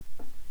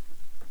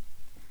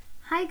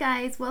Hi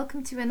guys,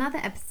 welcome to another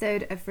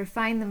episode of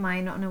Refine the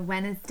Mind on a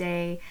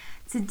Wednesday.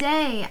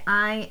 Today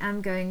I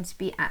am going to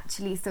be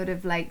actually sort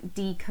of like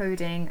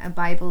decoding a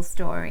Bible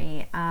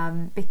story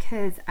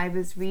because I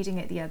was reading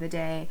it the other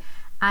day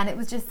and it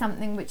was just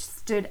something which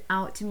stood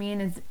out to me and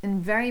is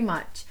in very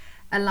much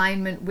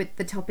alignment with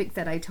the topics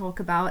that I talk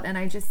about, and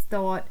I just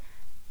thought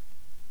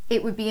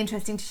it would be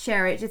interesting to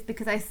share it just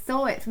because I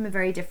saw it from a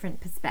very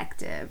different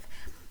perspective.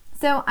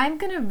 So I'm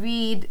going to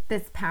read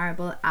this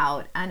parable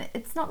out, and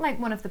it's not like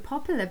one of the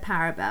popular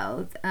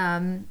parables.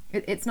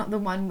 It's not the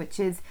one which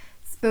is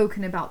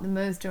spoken about the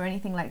most or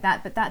anything like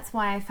that, but that's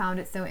why I found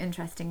it so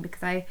interesting,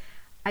 because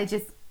I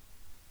just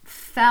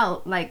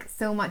felt like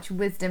so much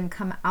wisdom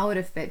come out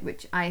of it,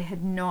 which I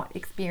had not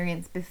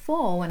experienced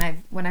before when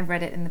I've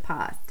read it in the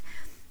past.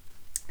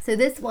 So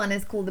this one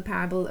is called the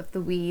Parable of the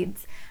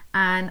Weeds,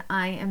 and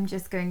I am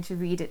just going to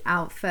read it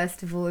out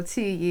first of all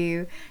to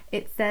you.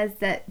 It says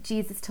that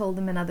Jesus told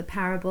them another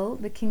parable.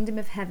 The kingdom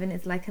of heaven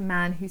is like a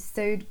man who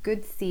sowed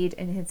good seed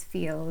in his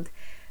field.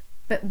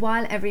 But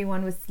while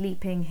everyone was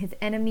sleeping, his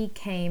enemy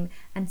came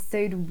and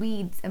sowed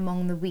weeds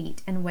among the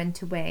wheat and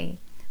went away.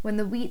 When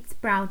the wheat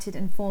sprouted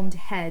and formed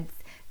heads,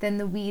 then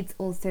the weeds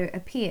also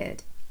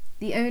appeared.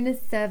 The owner's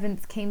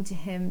servants came to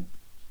him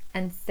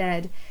and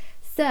said,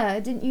 "Sir,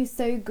 didn't you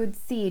sow good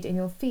seed in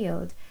your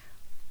field?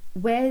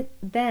 Where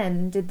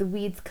then did the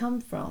weeds come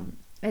from?"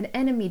 "An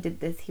enemy did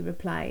this," he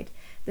replied.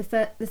 The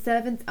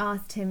servants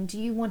asked him, "Do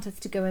you want us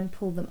to go and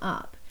pull them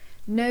up?"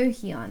 "No,"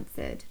 he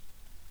answered,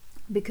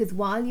 "because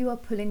while you are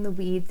pulling the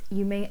weeds,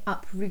 you may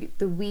uproot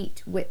the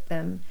wheat with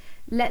them.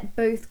 Let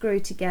both grow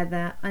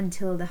together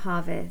until the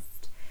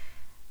harvest."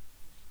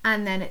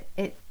 And then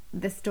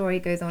the story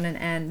goes on and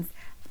ends.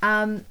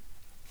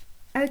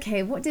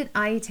 Okay, what did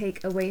I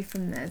take away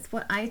from this?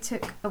 What I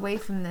took away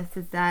from this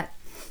is that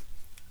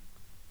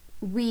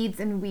weeds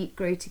and wheat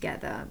grow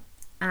together.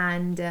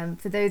 And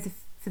for those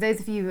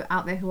of you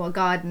out there who are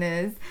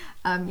gardeners,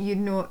 you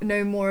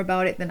know more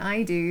about it than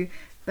I do.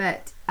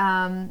 But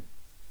I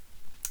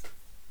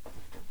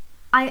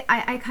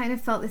kind of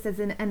felt this as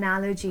an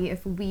analogy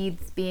of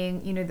weeds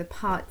being, the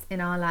parts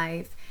in our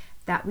life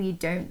that we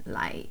don't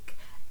like.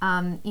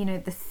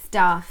 The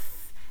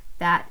stuff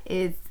that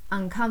is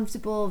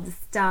uncomfortable, the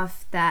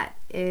stuff that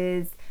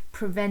is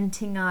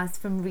preventing us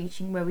from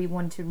reaching where we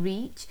want to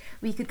reach.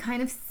 We could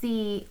kind of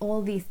see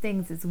all these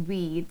things as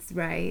weeds,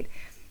 right?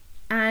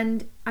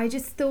 And I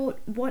just thought,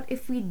 what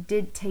if we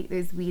did take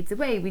those weeds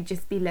away? We'd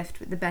just be left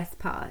with the best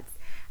parts.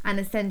 And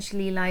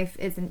essentially life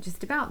isn't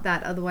just about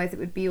that. Otherwise it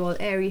would be all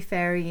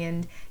airy-fairy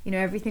and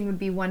everything would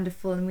be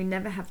wonderful, and we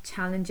never have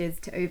challenges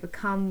to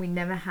overcome. We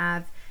never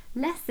have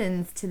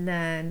lessons to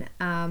learn.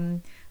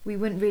 We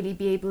wouldn't really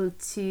be able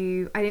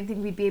to, I don't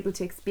think we'd be able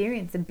to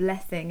experience a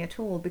blessing at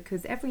all,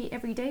 because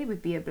every day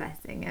would be a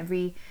blessing.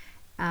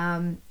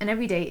 And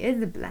every day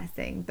is a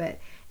blessing. But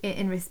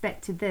in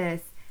respect to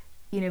this,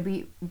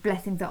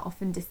 blessings are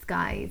often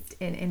disguised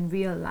in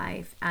real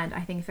life. And I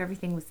think if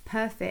everything was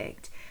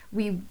perfect,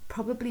 we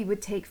probably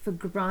would take for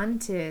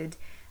granted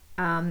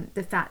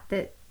the fact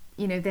that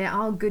there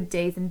are good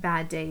days and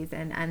bad days,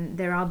 and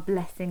there are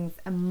blessings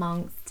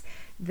amongst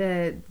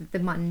the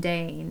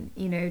mundane,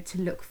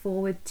 to look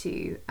forward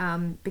to,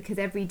 because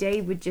every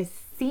day would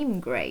just seem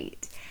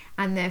great,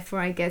 and therefore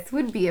I guess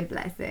would be a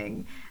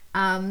blessing.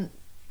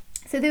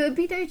 So there would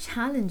be no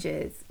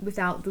challenges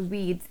without the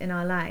weeds in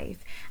our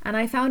life. And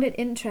I found it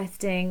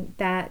interesting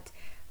that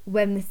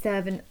when the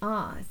servant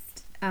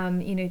asked,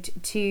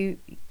 to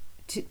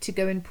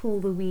go and pull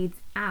the weeds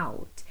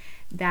out,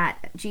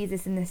 that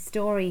Jesus in the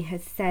story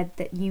has said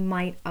that you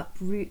might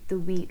uproot the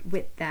wheat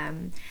with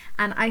them.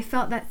 And I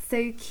felt that's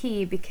so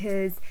key,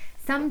 because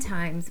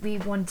sometimes we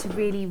want to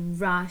really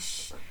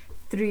rush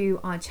through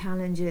our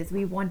challenges.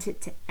 We want it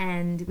to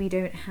end. We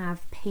don't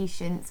have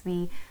patience.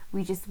 We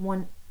just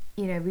want,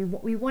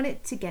 we want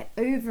it to get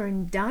over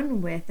and done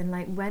with. And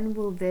like, when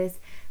will this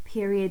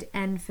period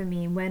end for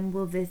me? When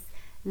will this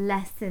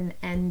lesson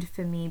end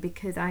for me?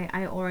 Because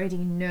I already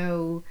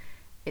know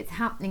it's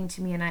happening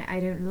to me, and I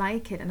don't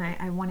like it, and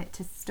I want it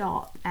to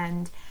stop.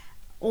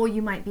 Or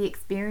you might be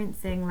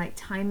experiencing, like,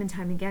 time and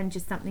time again,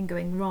 just something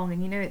going wrong,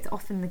 and it's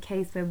often the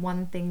case where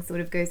one thing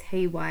sort of goes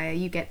haywire,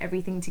 you get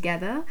everything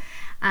together.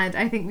 And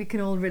I think we can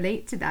all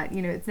relate to that.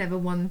 It's never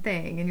one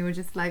thing, and you're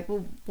just like,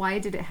 well, why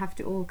did it have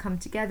to all come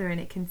together?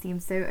 And it can seem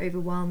so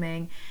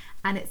overwhelming.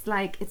 And it's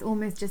like, it's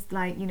almost just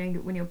like,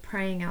 when you're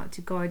praying out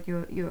to God,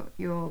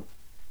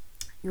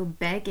 you're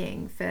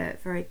begging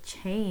for a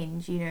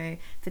change,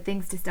 for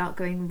things to start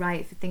going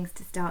right, for things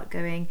to start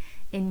going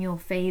in your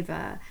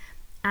favor.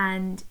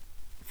 And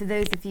for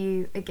those of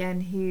you,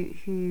 again,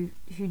 who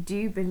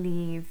do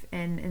believe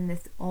in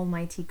this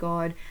almighty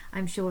God,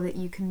 I'm sure that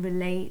you can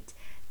relate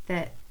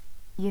that,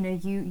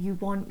 you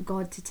want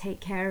God to take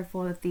care of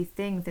all of these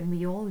things, and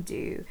we all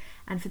do.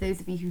 And for those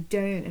of you who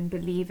don't and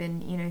believe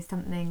in,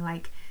 something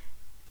like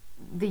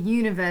the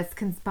universe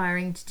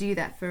conspiring to do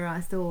that for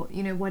us, or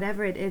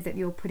whatever it is that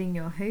you're putting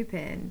your hope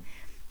in,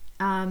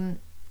 I'm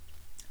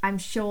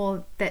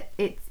sure that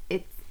it's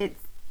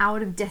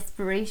out of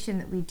desperation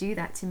that we do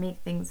that to make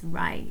things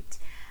right.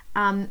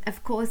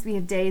 Of course, we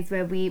have days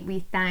where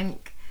we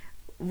thank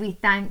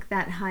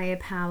that higher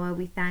power.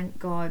 We thank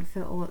God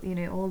for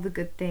all the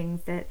good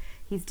things that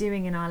He's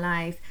doing in our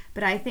life.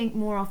 But I think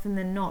more often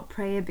than not,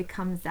 prayer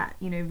becomes that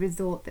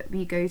resort that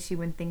we go to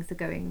when things are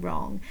going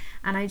wrong.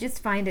 And I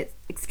just find it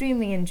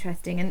extremely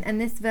interesting.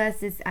 And this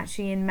verse is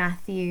actually in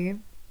Matthew.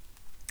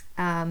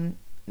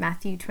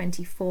 Matthew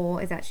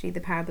 24 is actually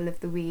the parable of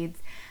the weeds.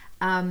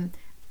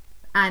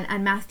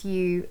 And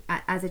Matthew,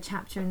 as a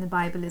chapter in the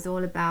Bible, is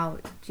all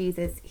about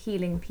Jesus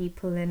healing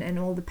people and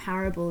all the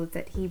parables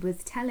that he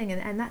was telling.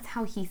 And that's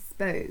how he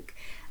spoke.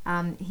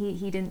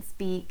 He didn't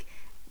speak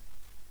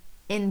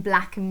in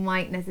black and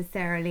white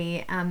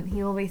necessarily.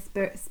 He always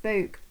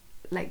spoke,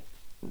 like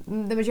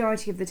the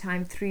majority of the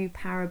time, through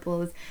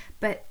parables.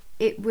 But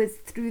it was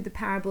through the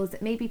parables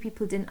that maybe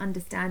people didn't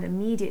understand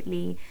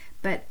immediately.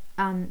 But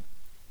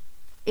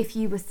if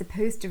you were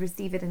supposed to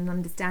receive it and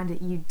understand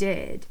it, you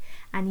did,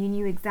 and you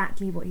knew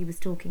exactly what he was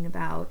talking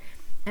about.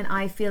 And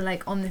I feel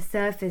like on the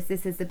surface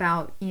this is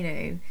about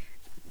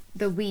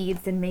the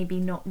weeds and maybe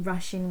not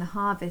rushing the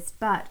harvest,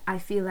 but I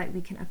feel like we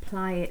can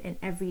apply it in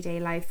everyday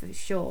life for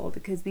sure,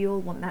 because we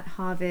all want that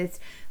harvest,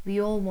 we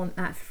all want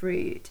that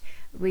fruit,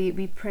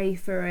 we pray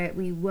for it,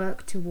 we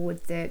work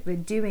towards it, we're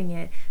doing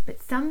it,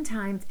 but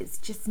sometimes it's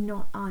just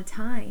not our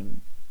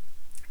time,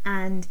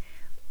 and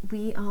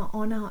we are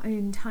on our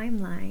own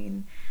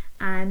timeline,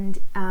 and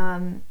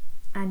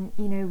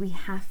we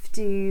have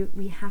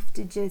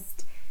to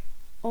just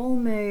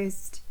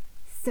almost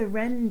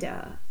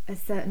surrender a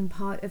certain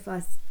part of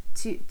us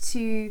to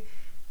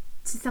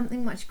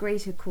something much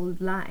greater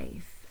called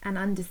life, and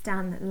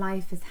understand that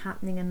life is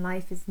happening and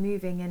life is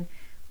moving, and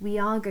we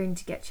are going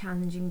to get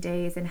challenging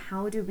days. And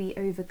how do we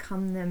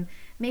overcome them?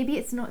 Maybe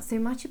it's not so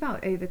much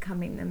about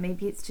overcoming them,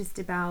 maybe it's just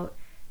about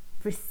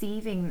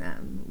receiving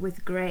them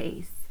with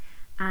grace.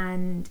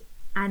 And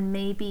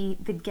maybe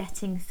the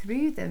getting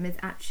through them is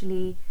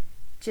actually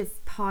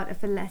just part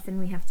of a lesson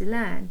we have to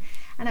learn.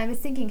 And I was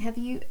thinking, have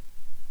you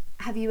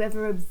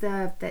ever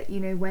observed that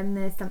when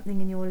there's something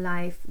in your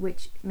life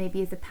which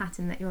maybe is a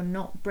pattern that you're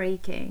not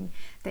breaking,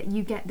 that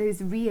you get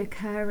those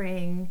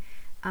reoccurring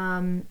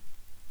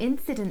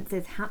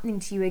incidences happening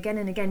to you again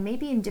and again,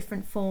 maybe in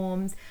different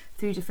forms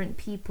through different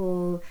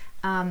people,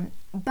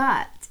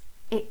 but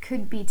it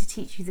could be to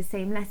teach you the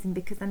same lesson,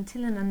 because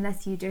until and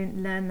unless you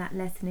don't learn that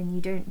lesson and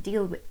you don't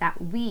deal with that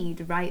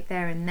weed right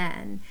there and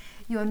then,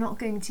 you're not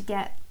going to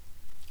get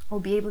or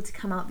be able to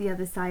come out the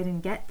other side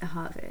and get the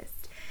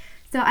harvest.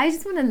 So I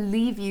just want to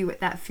leave you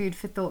with that food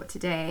for thought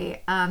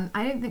today. I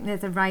don't think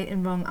there's a right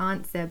and wrong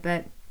answer,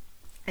 but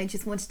I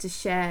just wanted to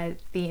share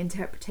the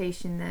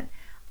interpretation that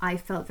I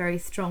felt very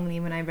strongly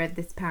when I read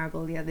this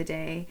parable the other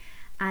day.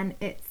 And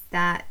it's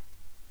that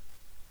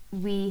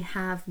we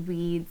have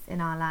weeds in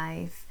our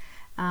life.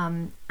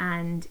 And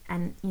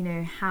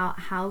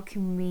how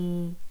can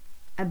we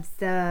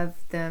observe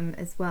them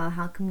as well?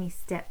 How can we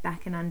step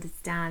back and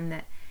understand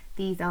that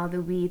these are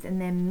the weeds and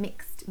they're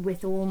mixed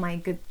with all my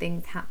good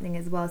things happening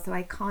as well? So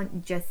I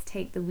can't just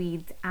take the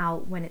weeds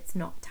out when it's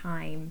not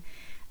time,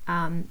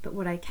 but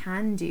what I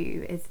can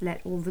do is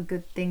let all the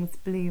good things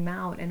bloom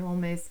out, and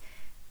almost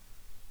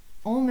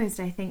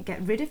I think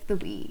get rid of the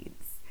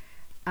weeds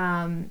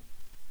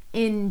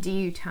in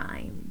due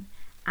time,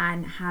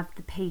 and have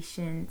the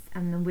patience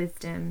and the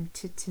wisdom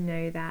to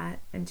know that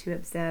and to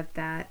observe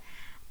that,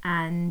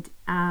 and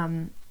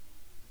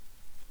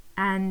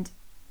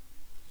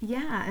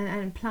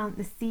plant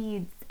the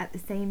seeds at the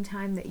same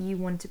time that you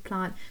want to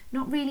plant,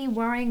 not really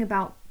worrying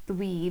about the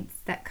weeds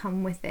that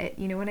come with it,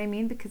 you know what I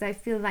mean? Because I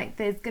feel like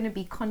there's going to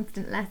be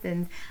constant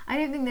lessons. I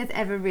don't think there's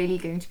ever really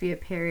going to be a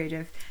period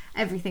of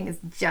everything is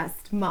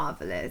just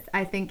marvelous.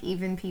 I think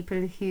even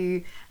people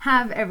who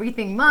have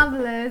everything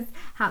marvelous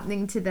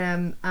happening to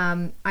them,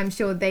 I'm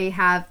sure they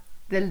have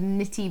the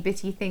nitty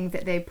bitty things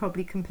that they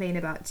probably complain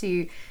about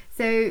too.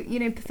 So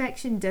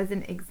perfection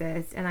doesn't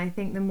exist, and I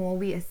think the more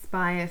we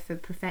aspire for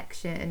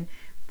perfection,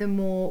 the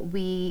more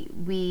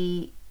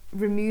we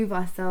remove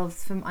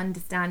ourselves from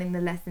understanding the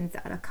lessons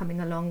that are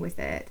coming along with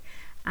it,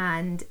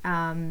 and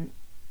I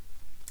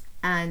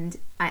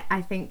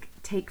think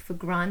take for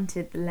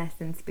granted the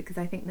lessons, because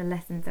I think the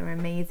lessons are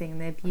amazing,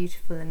 they're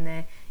beautiful, and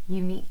they're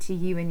unique to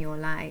you in your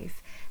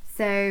life.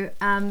 So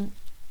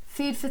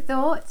food for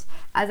thought,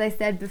 as I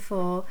said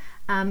before.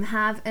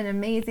 Have an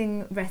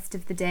amazing rest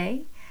of the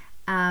day,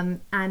 and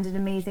an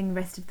amazing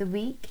rest of the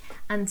week,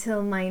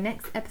 until my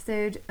next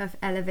episode of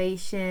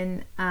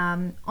Elevation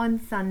on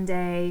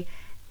Sunday.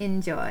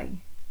 Enjoy.